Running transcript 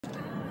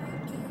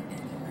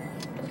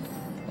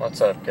What's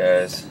up,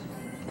 guys?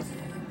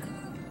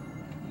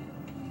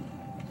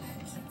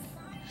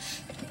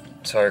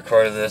 So I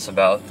recorded this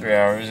about 3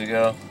 hours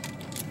ago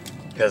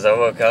because I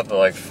woke up at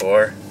like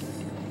 4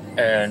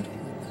 and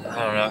I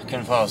don't know, I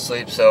couldn't fall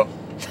asleep, so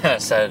I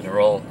decided to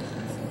roll.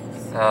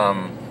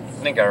 I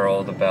think I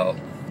rolled about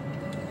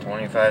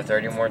 25,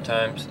 30 more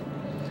times.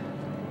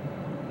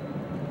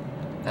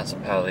 That's a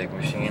PAL League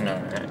machine,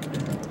 alright.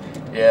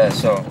 Yeah,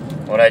 so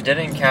what I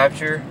didn't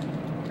capture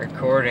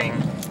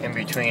recording in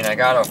between, I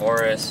got a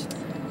Horus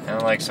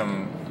and like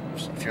a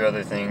few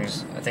other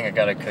things. I think I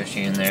got a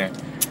Cushy in there.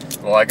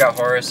 Well, I got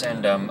Horus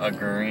and a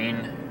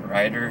green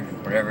rider,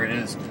 whatever it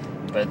is,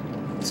 but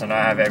so now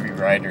I have every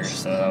rider,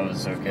 so that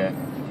was okay.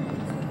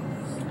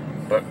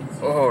 But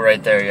oh,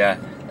 right there, yeah,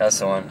 that's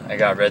the one. I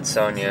got Red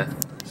Sonja,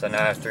 so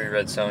now I have 3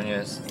 Red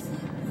Sonjas.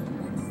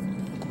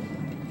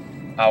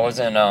 I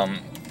wasn't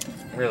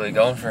really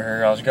going for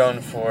her. I was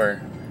going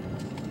for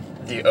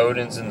the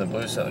Odins and the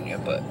Blue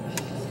Sonja, but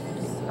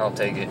I'll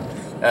take it.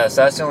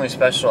 So that's the only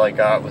special I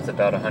got with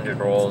about 100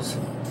 rolls.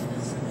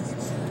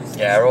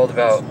 Yeah, I rolled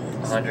about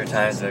 100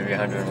 times, maybe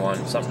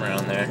 101, something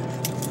around there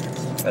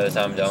by the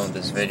time I'm done with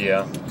this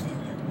video.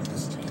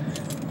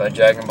 But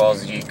Dragon Ball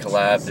Z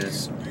collab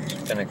is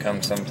gonna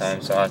come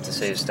sometime, so I'll have to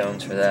save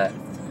stones for that.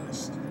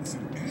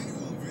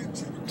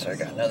 So I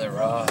got another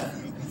raw.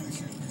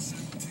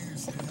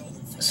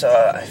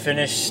 So I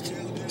finished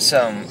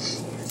some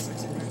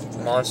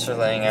monster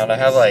laying out. I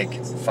have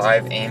like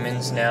 5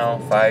 Amons now,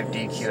 5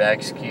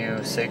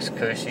 DQ, 6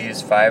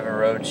 Cushies, 5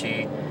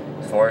 Orochi,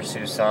 4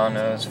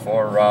 Susanos,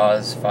 4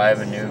 Ras,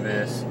 5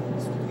 Anubis,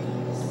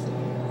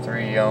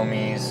 3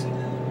 Yomis.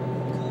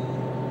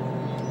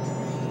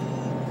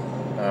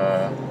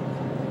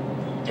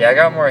 Yeah, I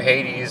got more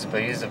Hades,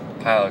 but he's a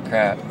pile of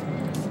crap.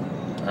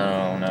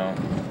 I don't know.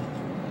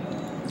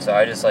 So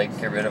I just like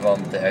get rid of all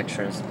the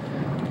extras.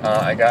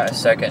 I got a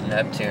second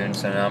Neptune,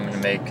 so now I'm gonna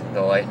make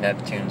the light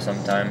Neptune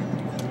sometime.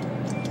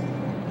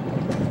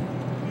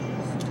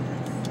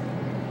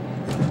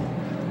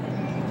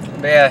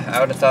 But yeah, I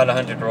would have thought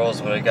 100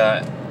 rolls would have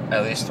got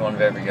at least one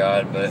of every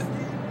god, but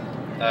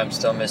I'm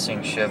still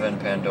missing Shiva and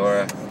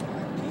Pandora,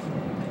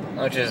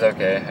 which is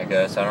okay, I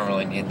guess. I don't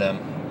really need them.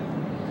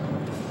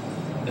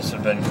 This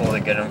would have been cool to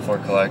get them for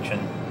collection.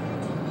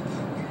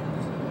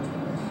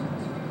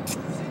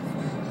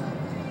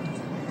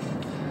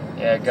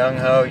 Yeah, Gung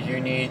Ho, you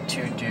need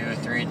to do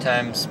 3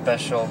 times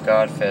special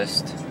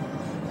Godfest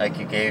like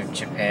you gave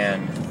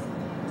Japan.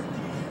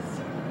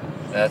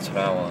 That's what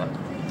I want.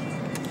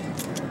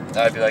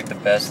 That would be like the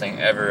best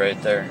thing ever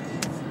right there.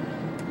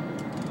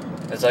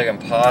 It's like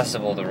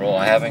impossible to roll.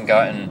 I haven't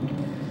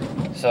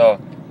gotten...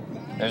 So,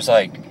 there's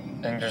like...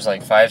 I think there's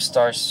like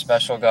 5-star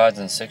special gods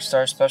and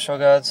 6-star special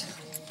gods.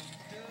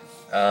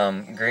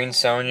 Green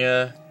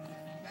Sonja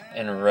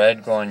and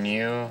Red Guan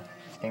Yu.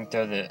 I think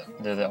they're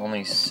the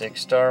only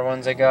 6-star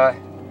ones I got.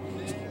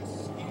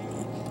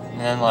 And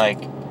then like...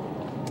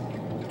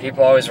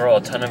 People always roll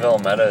a ton of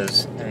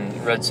Elementas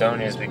and Red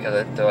Sonjas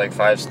because they're like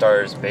 5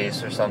 stars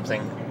base or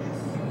something.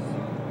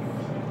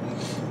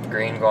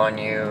 Green Guan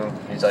Yu,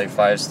 he's like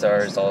 5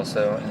 stars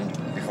also, and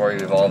before you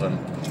evolve him,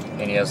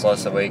 and he has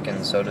less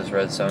awakens, so does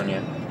Red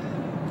Sonja.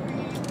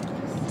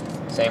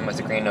 Same with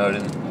the Green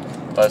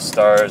Odin, less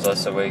stars,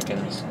 less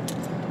awakens.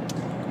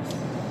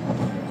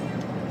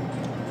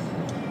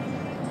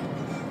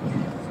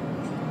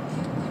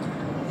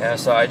 Yeah,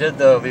 so I did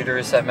the leader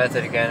reset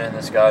method again in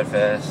this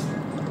Godfest.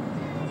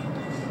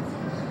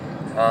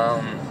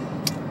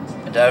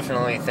 I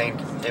definitely think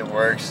it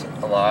works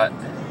a lot.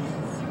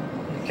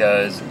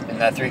 Because in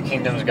that 3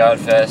 Kingdoms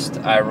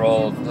Godfest, I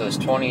rolled those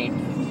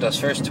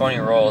first 20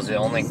 rolls, the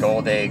only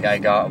gold egg I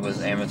got was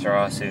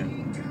Amaterasu.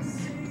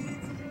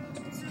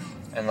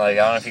 And like, I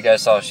don't know if you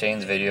guys saw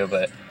Shane's video,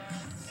 but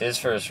his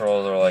first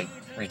rolls were like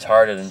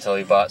retarded until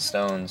he bought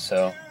stones,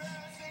 so.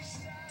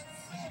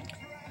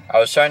 I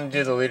was trying to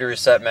do the leader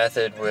reset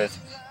method with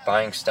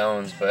buying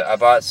stones, but I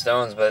bought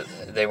stones, but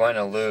they went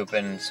in a loop,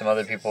 and some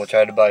other people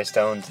tried to buy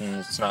stones, and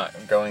it's not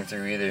going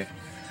through either.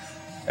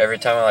 Every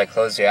time I like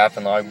close the app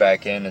and log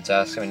back in, it's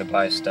asking me to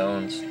buy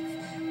stones.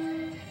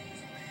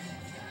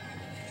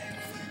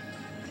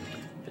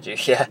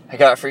 But yeah, I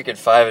got freaking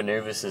 5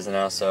 Anubises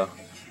now, so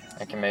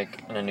I can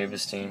make an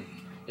Anubis team.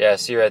 Yeah,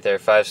 see right there,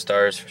 5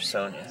 stars for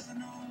Sonja.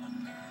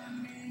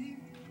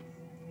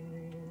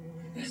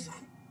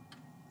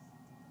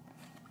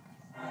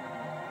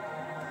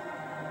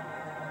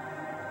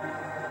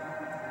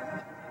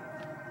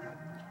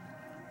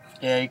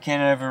 Yeah, you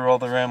can't ever roll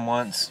the rim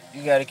once.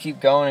 You gotta keep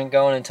going and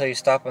going until you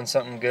stop on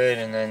something good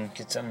and then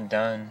get something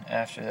done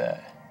after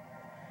that.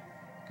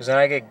 Because when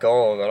I get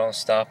gold, I don't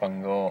stop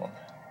on gold.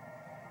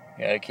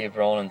 You gotta keep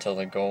rolling until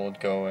the gold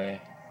go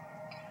away.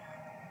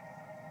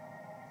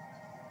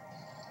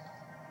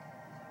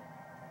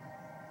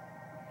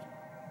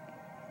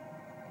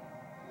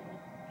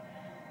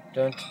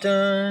 Dun dun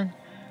dun!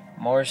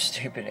 More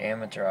stupid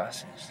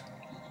Amaterasses.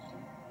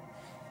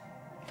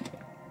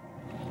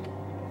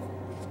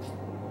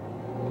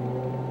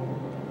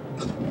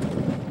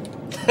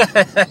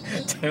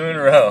 2 in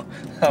a row.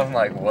 I'm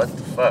like, what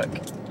the fuck?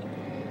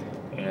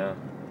 Yeah.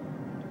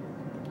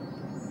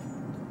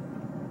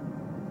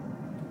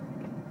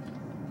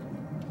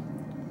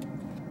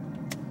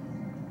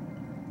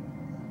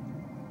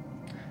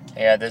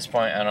 Yeah, at this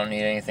point, I don't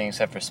need anything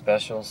except for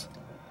specials.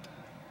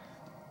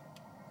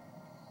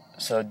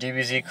 So,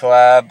 DBZ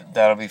collab,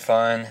 that'll be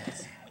fun.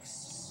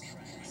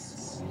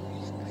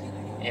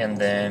 And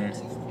then,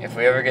 if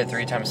we ever get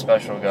 3 times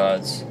special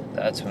gods,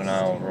 that's when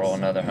I'll roll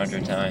another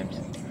 100 times.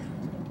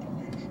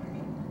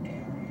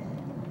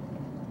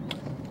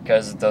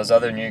 Because those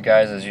other new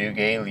guys, those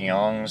Yuge,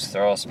 Liangs,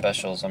 they're all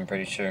specials, I'm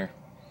pretty sure.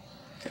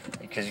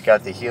 Because you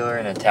got the healer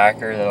and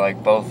attacker, they're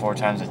like both 4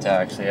 times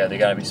attack, so yeah, they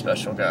gotta be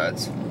special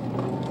gods.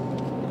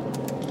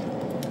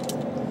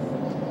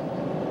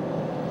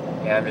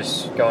 Yeah, I'm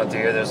just going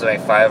through here, there's like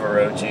 5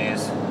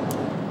 Orochis,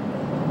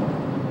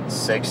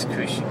 6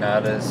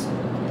 Kushinadas.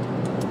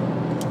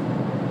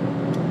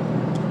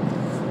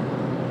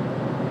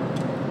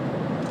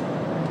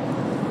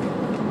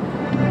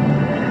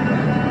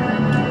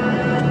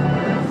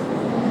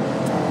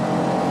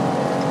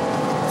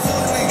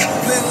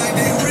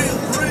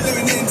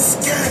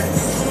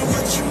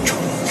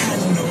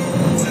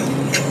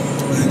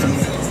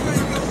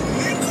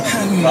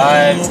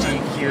 Five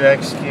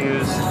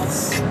DQXQs.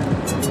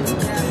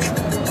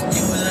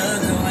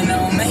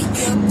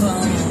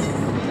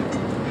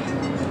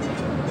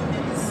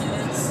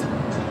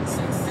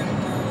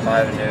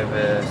 Five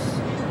Anubis.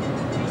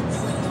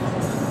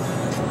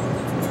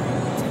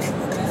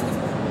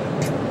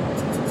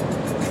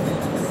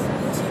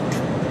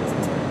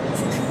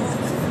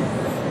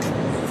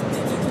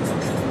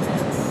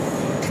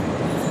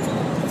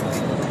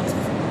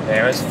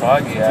 Damn, it's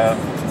foggy out.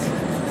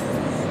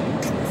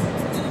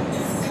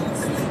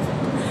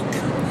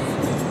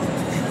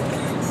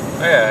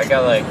 Oh yeah, I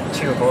got like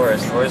 2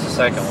 Horus. Where's the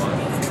second one?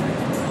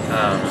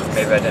 I don't know.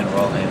 Maybe I didn't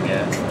roll him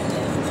yet.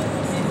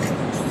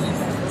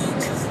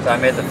 So I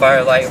made the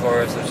Firelight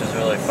Horus, which is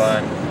really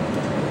fun.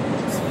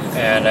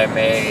 And I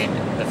made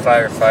the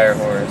Fire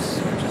Horus,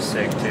 which is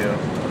sick too.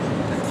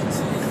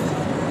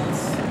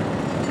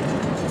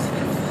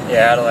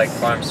 Yeah, I had to like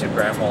farm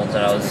super emeralds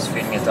and I was just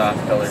feeding it to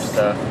off-color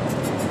stuff.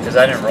 Because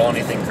I didn't roll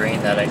anything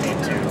green that I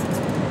need to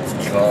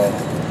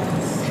evolve.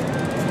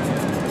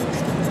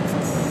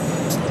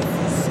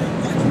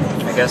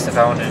 I guess if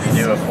I wanted to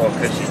do a full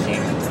cushy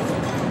team.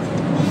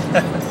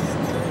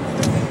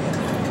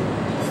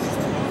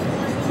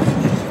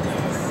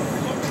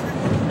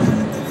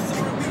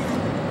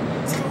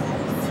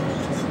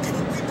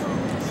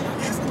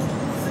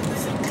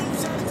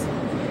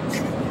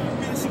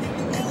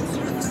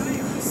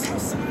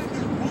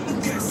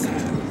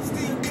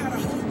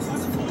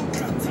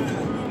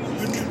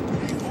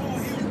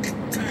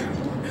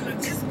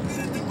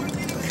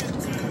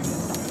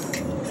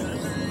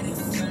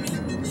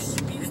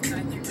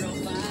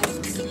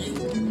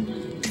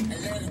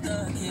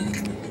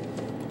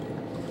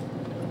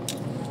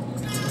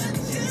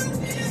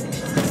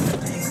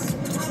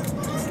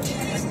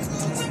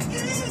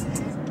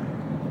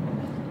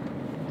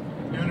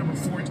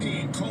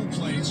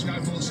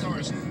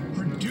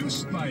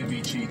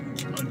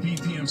 On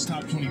BPM's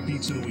top 20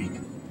 beats of the week.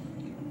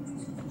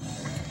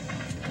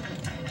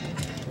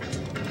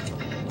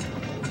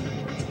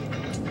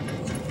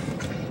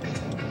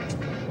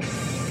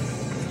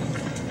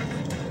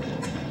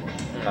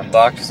 My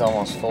box is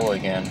almost full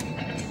again.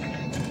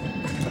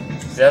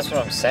 See, that's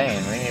what I'm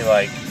saying. We need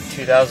like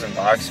 2,000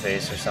 box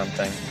space or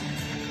something.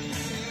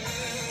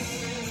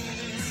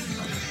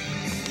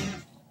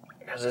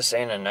 Because this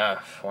ain't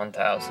enough.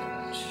 1,000.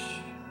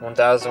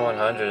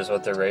 1,100 is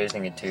what they're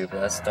raising it to,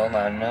 but that's still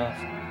not enough.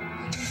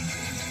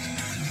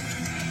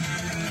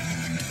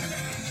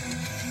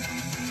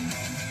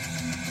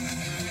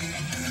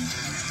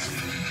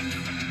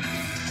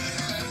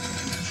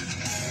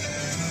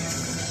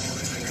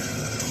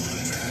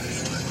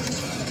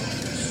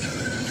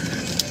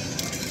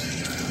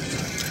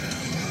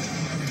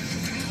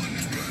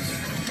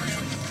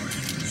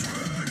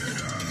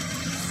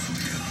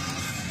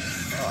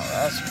 Oh,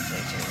 that's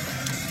ridiculous.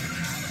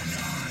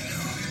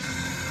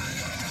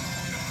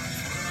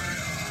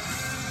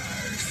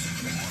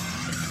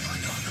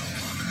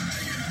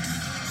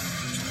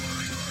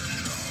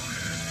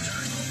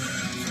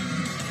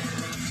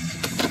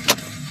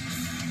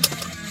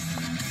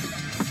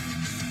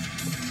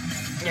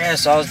 Yeah,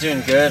 so I was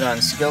doing good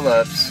on skill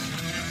ups.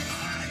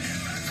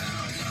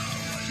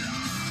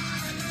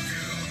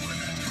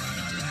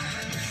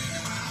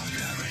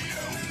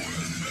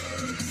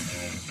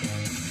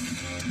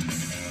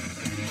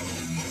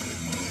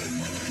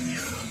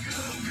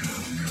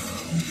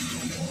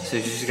 So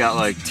you just got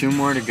like 2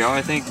 more to go,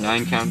 I think.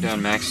 9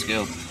 countdown max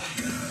skill.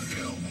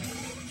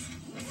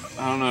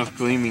 I don't know if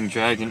Gleaming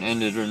Dragon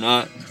ended or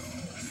not,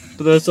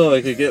 but that's all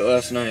I could get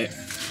last night.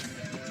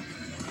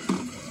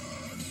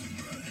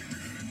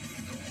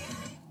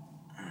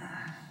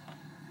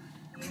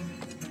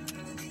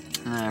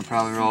 And then I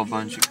probably roll a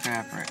bunch of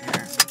crap right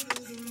here.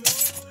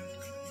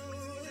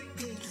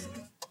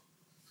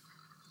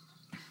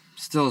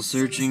 Still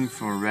searching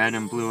for red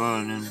and blue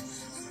Odin.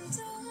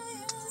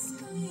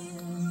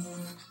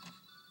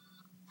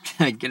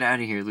 Get out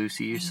of here,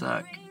 Lucy, you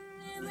suck.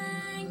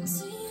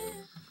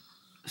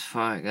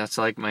 Fuck, that's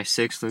like my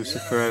 6th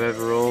Lucifer I've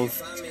ever rolled.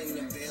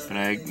 But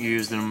I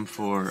used them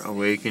for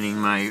awakening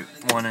my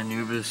one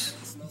Anubis.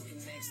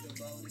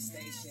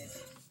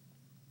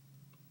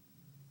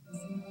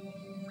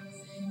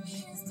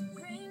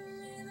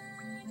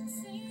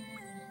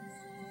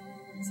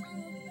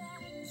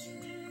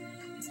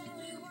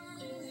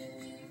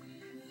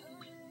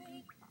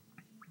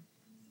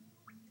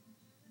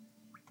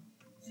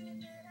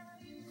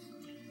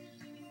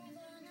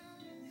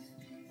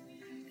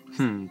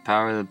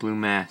 Power of the blue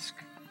mask.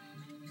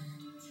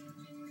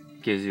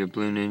 Gives you a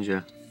blue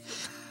ninja.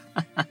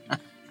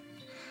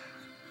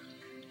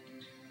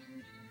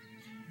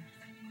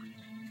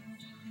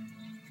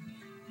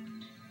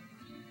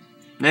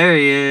 There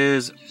he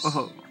is.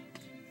 Oh.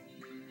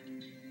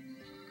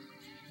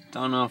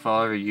 Don't know if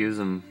I'll ever use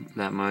him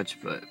that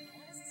much, but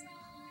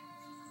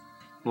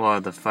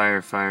well, the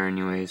fire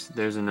anyways.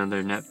 There's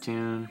another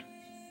Neptune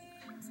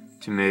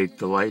to make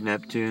the light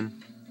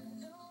Neptune.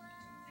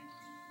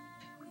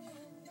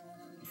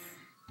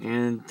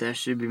 And that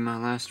should be my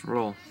last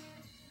roll.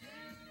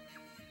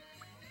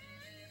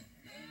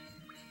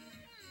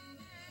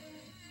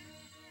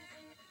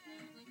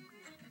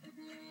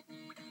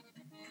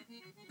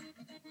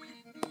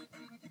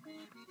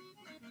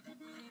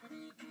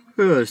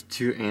 Oh, those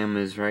 2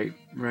 ammas right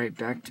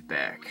back to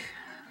back.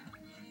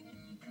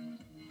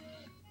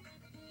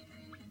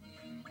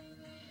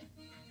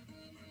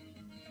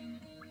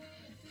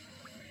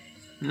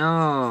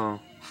 No,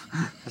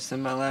 that's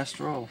in my last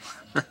roll.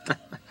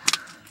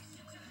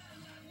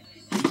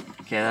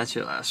 Okay, that's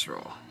your last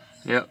roll.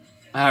 Yep.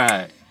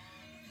 Alright.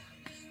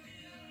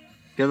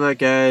 Good luck,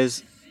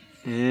 guys,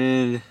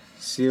 and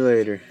see you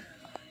later.